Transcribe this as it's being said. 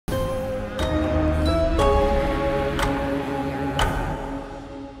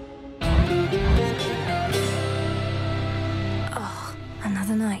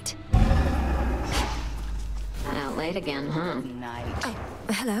late again, huh? Night.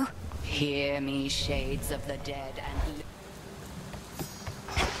 Hello? Hear me, shades of the dead, and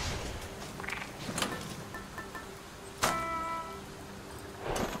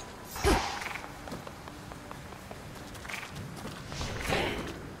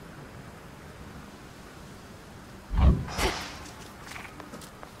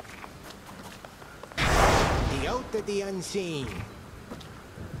the oath of the unseen.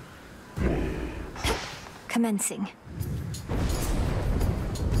 Commencing.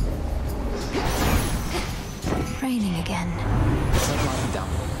 Raining again. Lying down.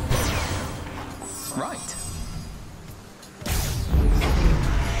 Right.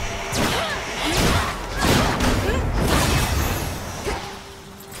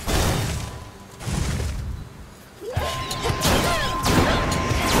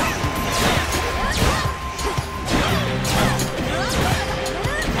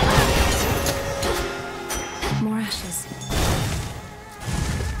 More ashes.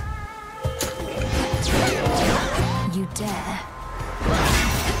 You dare.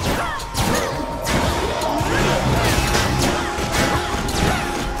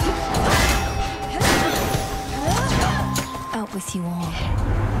 Out with you all.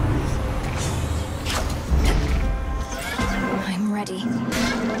 I'm ready.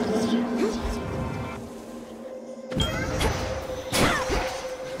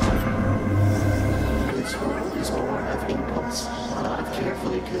 This world is born of impulse, not of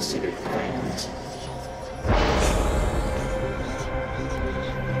carefully considered plans.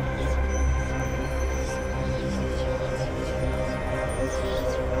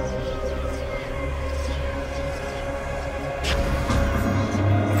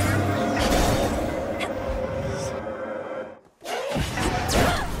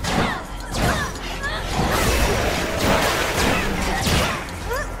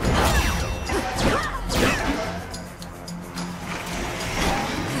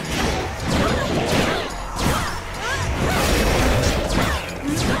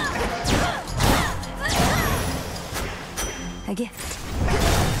 A gift.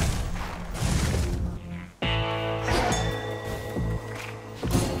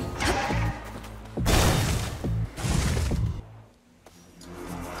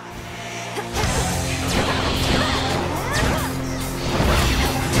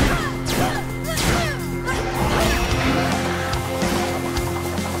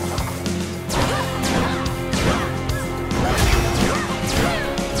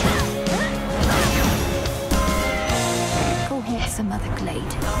 Some other glade.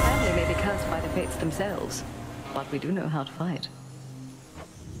 Our family may be cursed by the fates themselves, but we do know how to fight.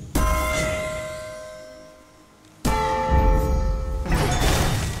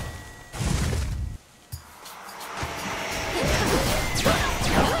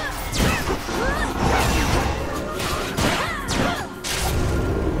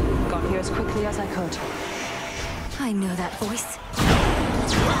 Got here as quickly as I could. I know that voice.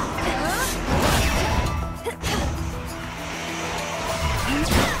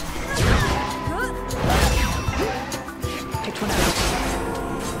 Picked one out.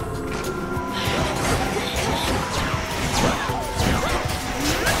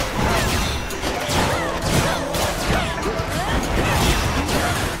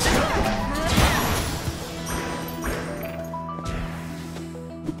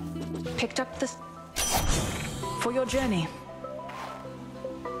 Picked up this for your journey.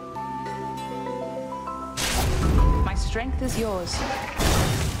 My strength is yours.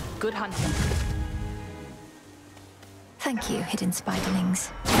 Good hunting. Thank you, hidden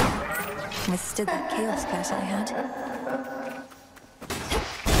spiderlings. Withstood that chaos curse I had.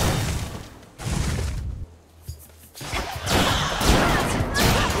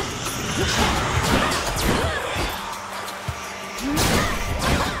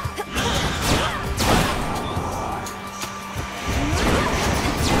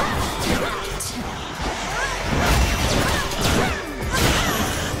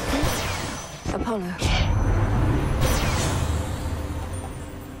 Apollo.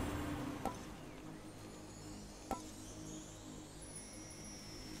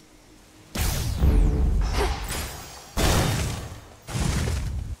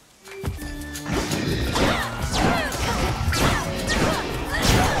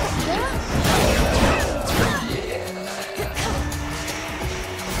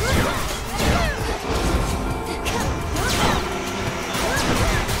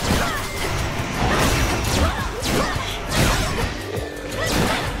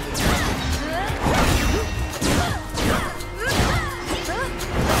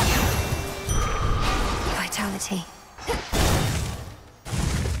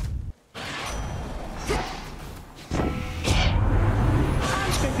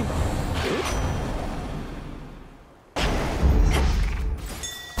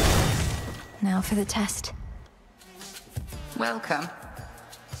 Now for the test. Welcome.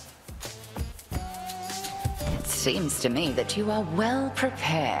 It seems to me that you are well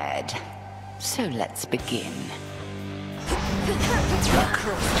prepared. So let's begin.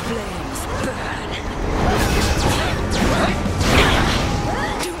 Crossed flames burn.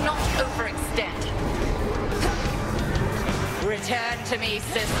 Do not overextend. Return to me,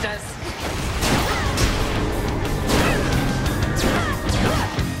 sisters.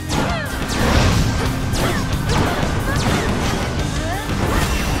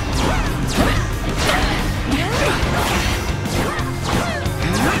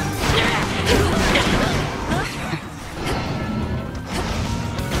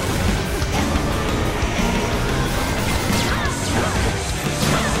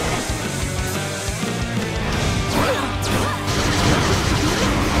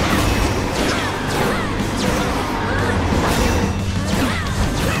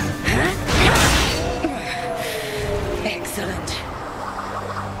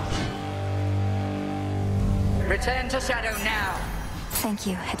 Return to Shadow now. Thank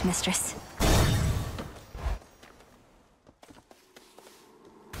you, Headmistress.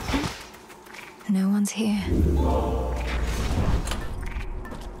 No one's here.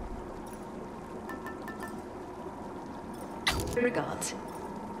 Regards.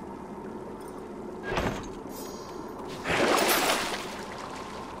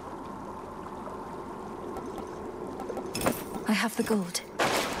 I have the gold.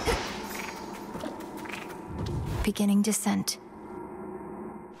 Beginning descent.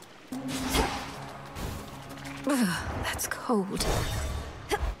 Ugh, that's cold.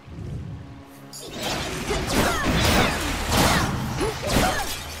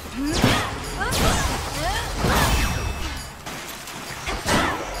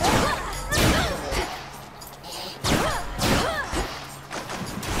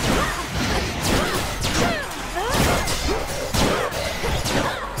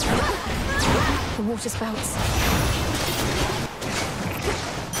 The water spouts.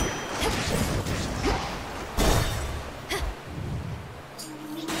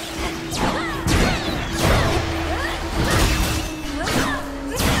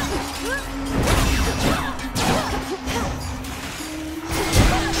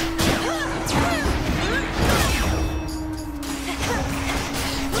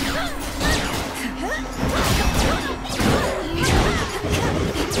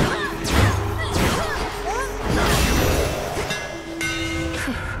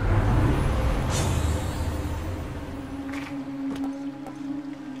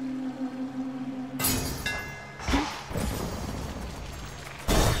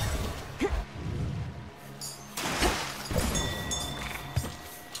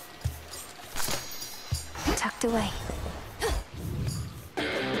 Away.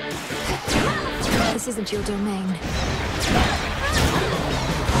 This isn't your domain.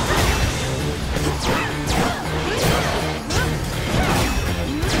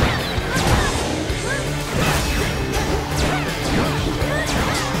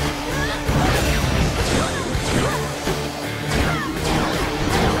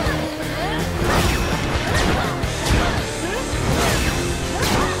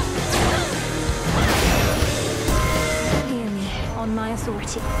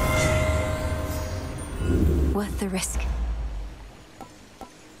 Authority. Worth the risk.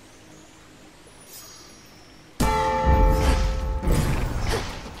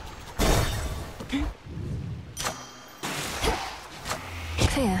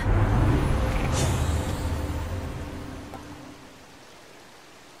 Clear.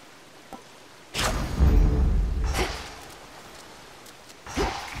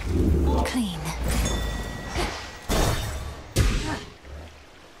 Clean.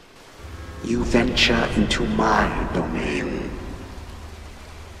 You venture into my domain.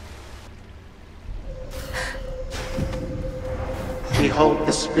 Behold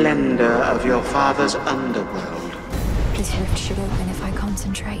the splendor of your father's underworld. This rift should open if I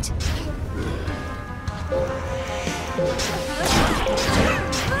concentrate.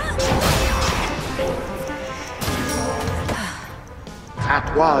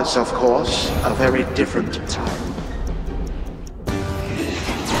 That was, of course, a very different time.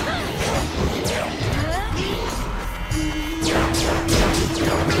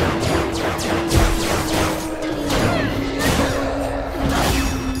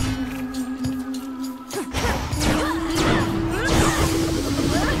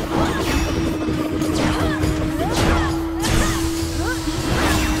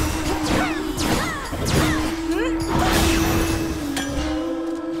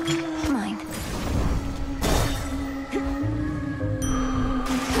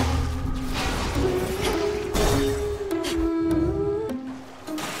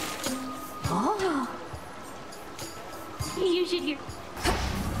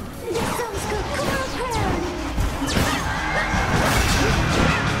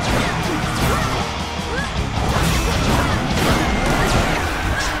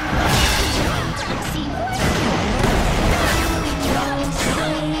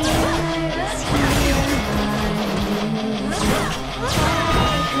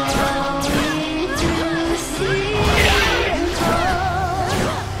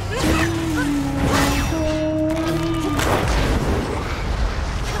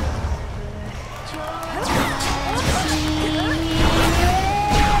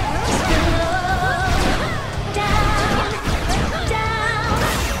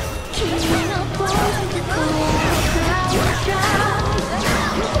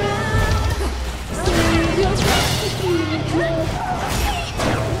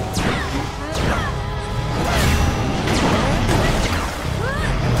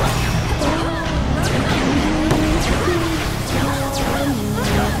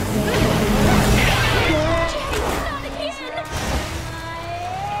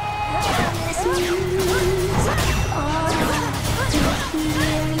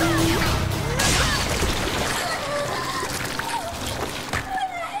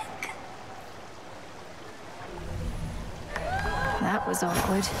 That was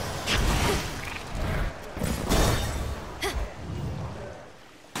awkward.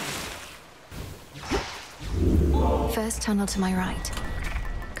 First tunnel to my right.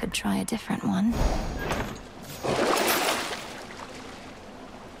 Could try a different one.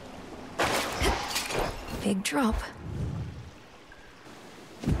 Big drop.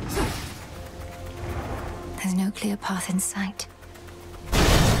 There's no clear path in sight.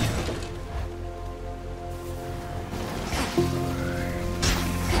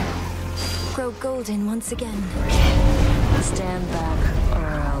 Grow golden once again. Stand back, or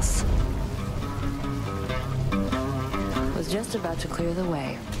else. Was just about to clear the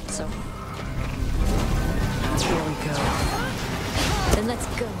way, so... Here we go. Then let's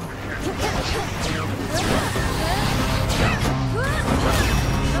go.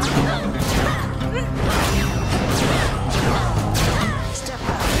 Step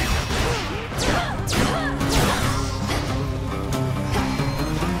back.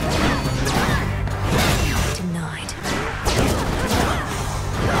 Denied.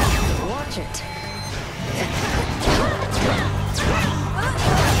 Watch it.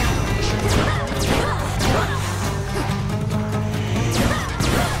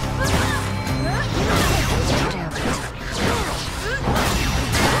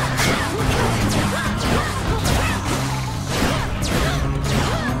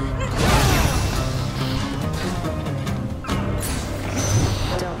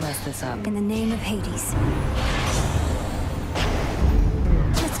 In the name of Hades.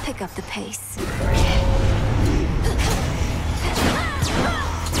 Let's pick up the pace.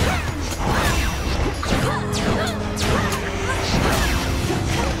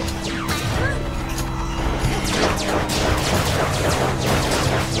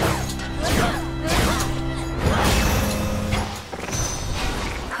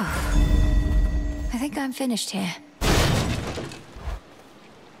 I think I'm finished here.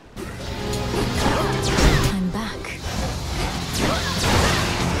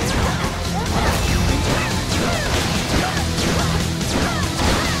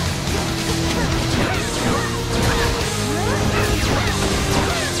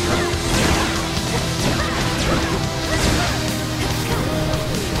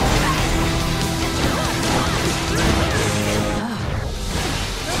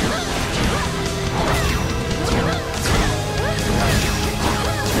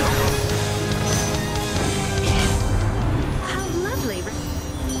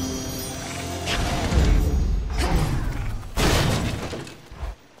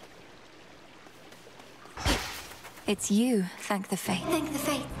 It's you, thank the fate. Thank the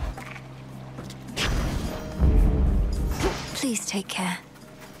fate. Please take care.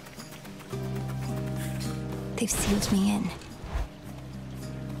 They've sealed me in.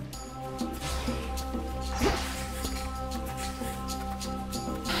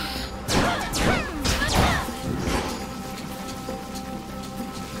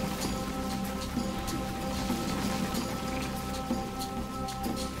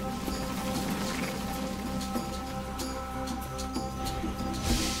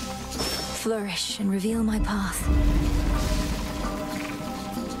 Flourish and reveal my path.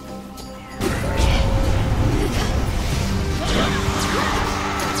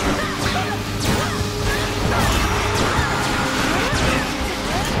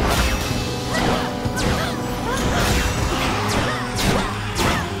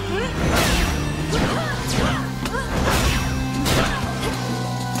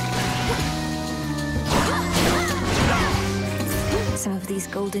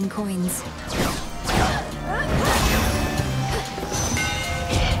 these golden coins.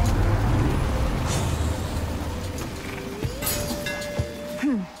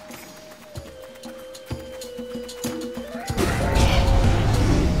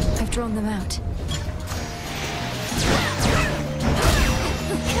 I've drawn them out.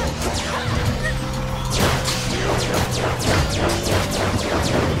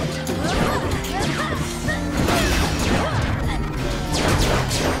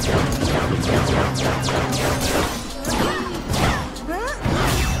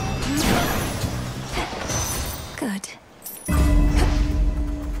 Good.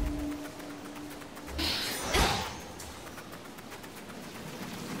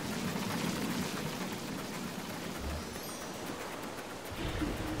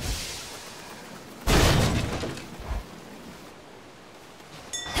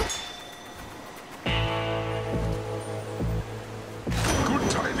 Good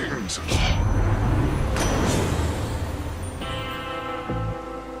tidings.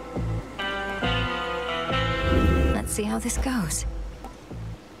 Let's see how this goes.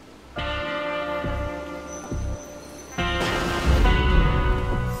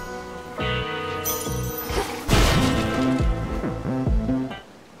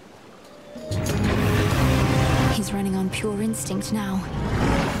 He's running on pure instinct now.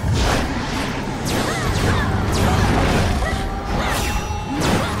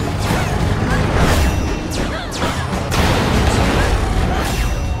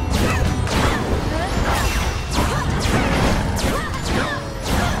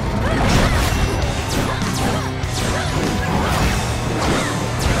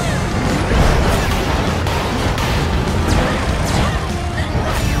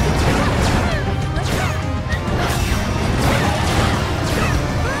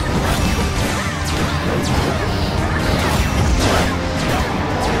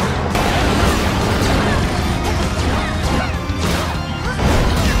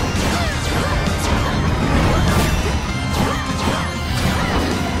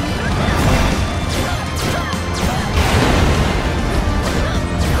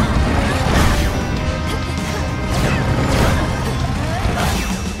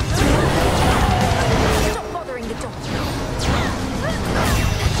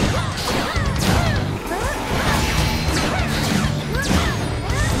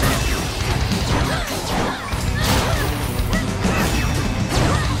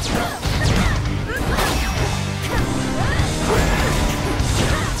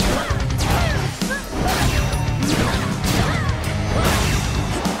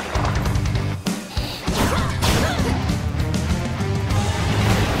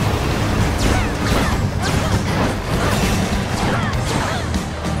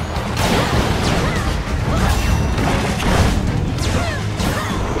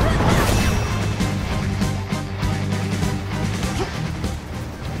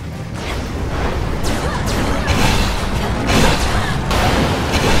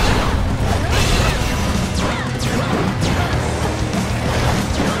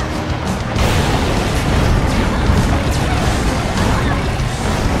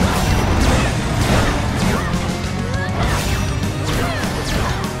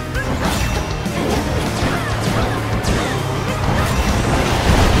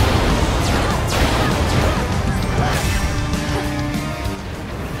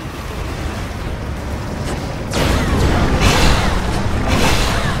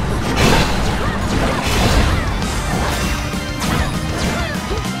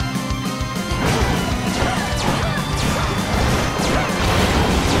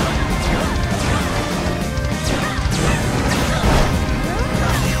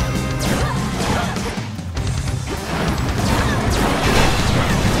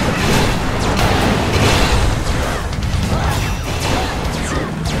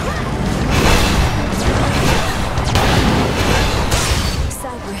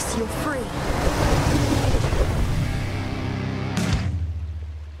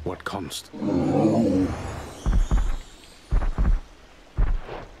 comes.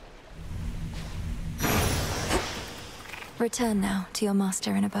 Return now to your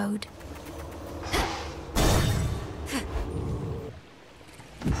master and abode.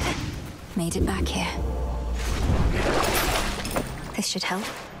 Made it back here. This should help.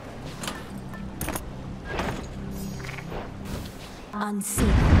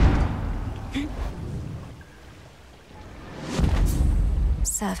 Unseen.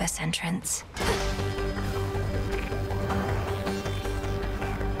 Service entrance.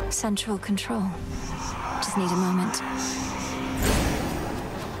 Central control. Just need a moment.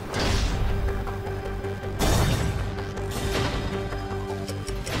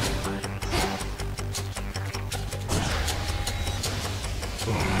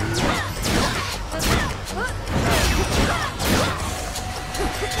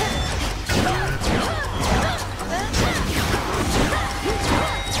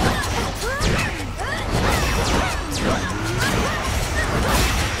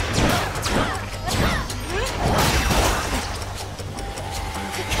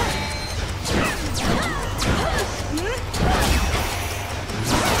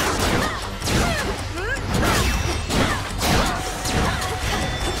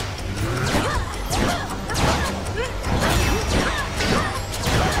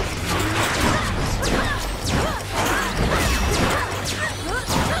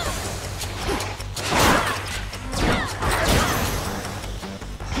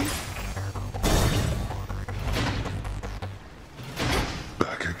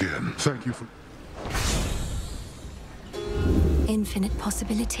 Thank you for... Infinite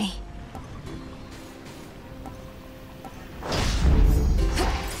possibility.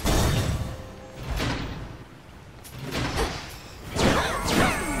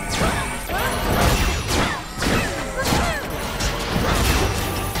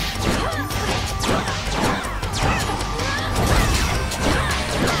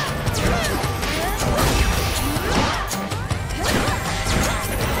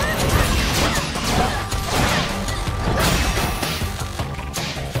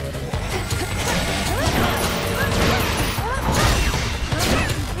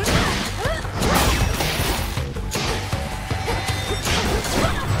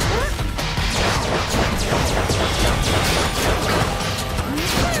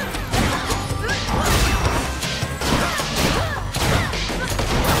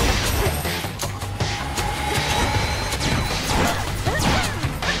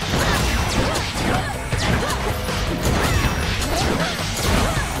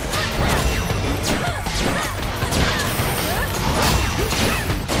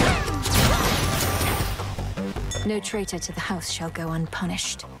 No traitor to the house shall go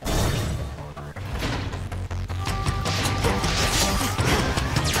unpunished.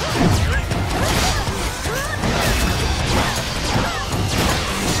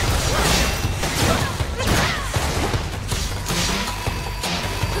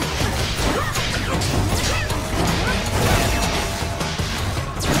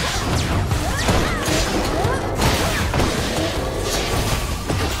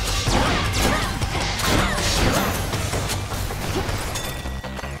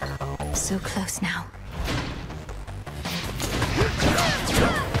 So close now.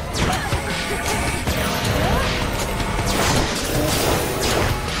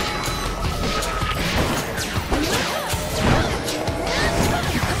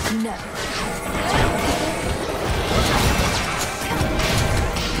 No.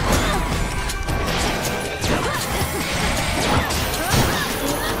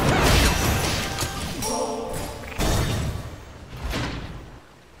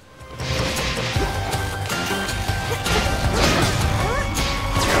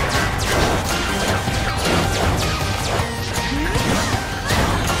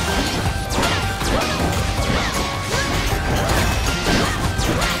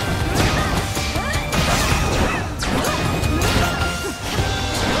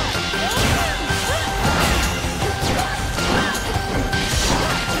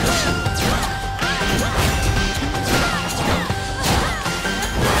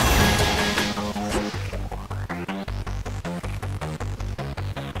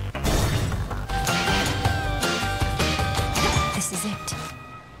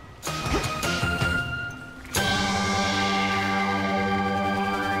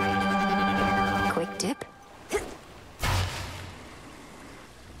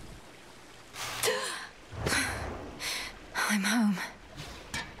 I'm home.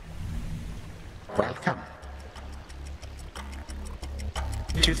 Welcome.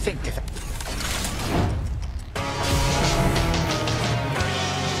 To think of it.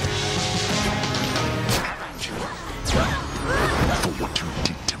 For what you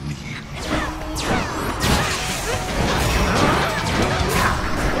did to me.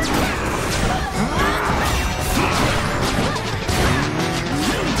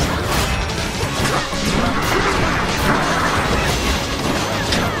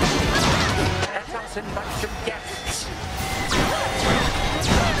 Let us invite some guests.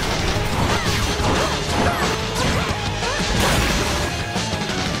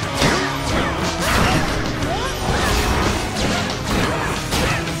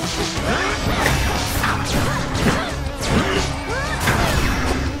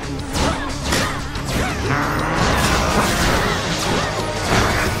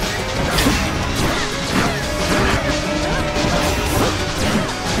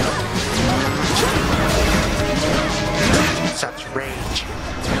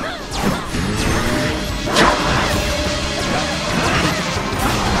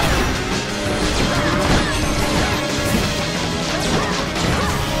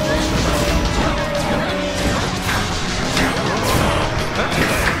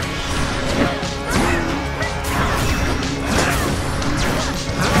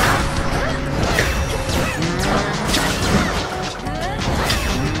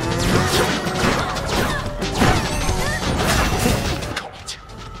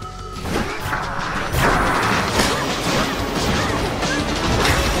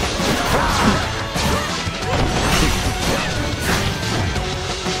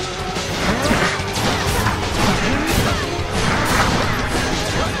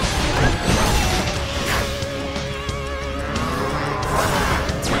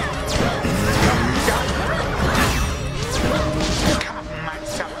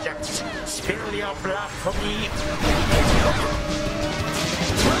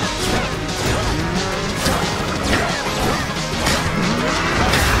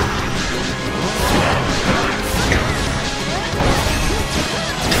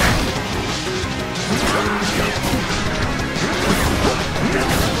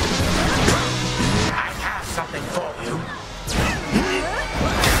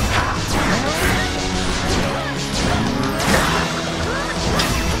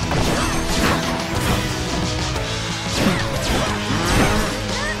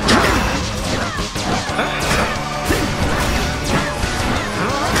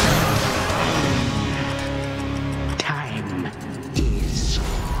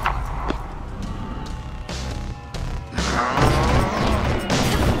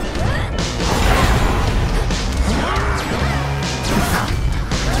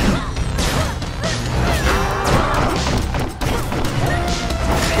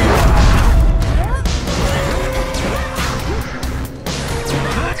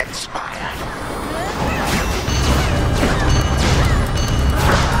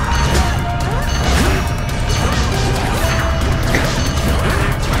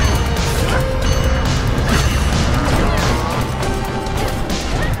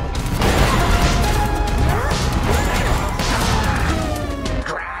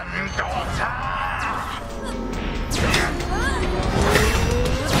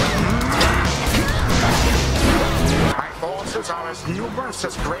 You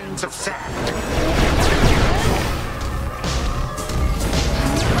versus grains of sand.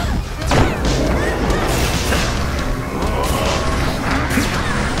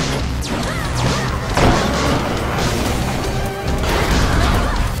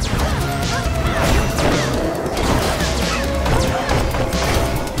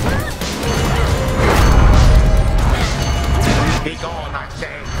 Be gone, I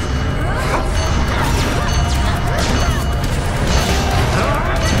say.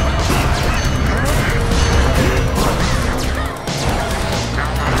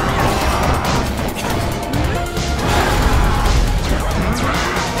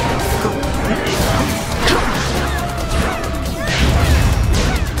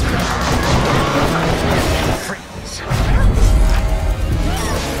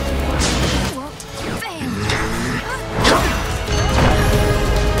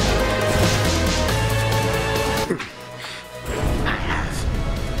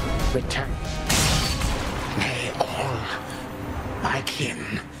 Return. May all my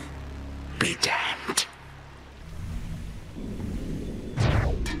kin be damned.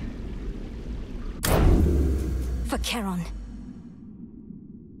 For Charon.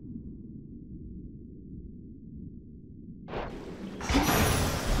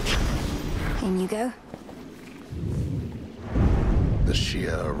 In you go. The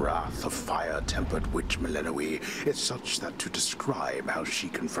sheer wrath of fire-tempered witch Millenoi is such that to describe how she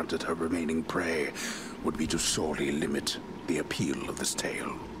confronted her remaining prey would be to sorely limit the appeal of this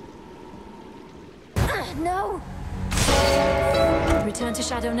tale. No! Return to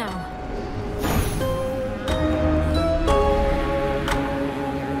Shadow now.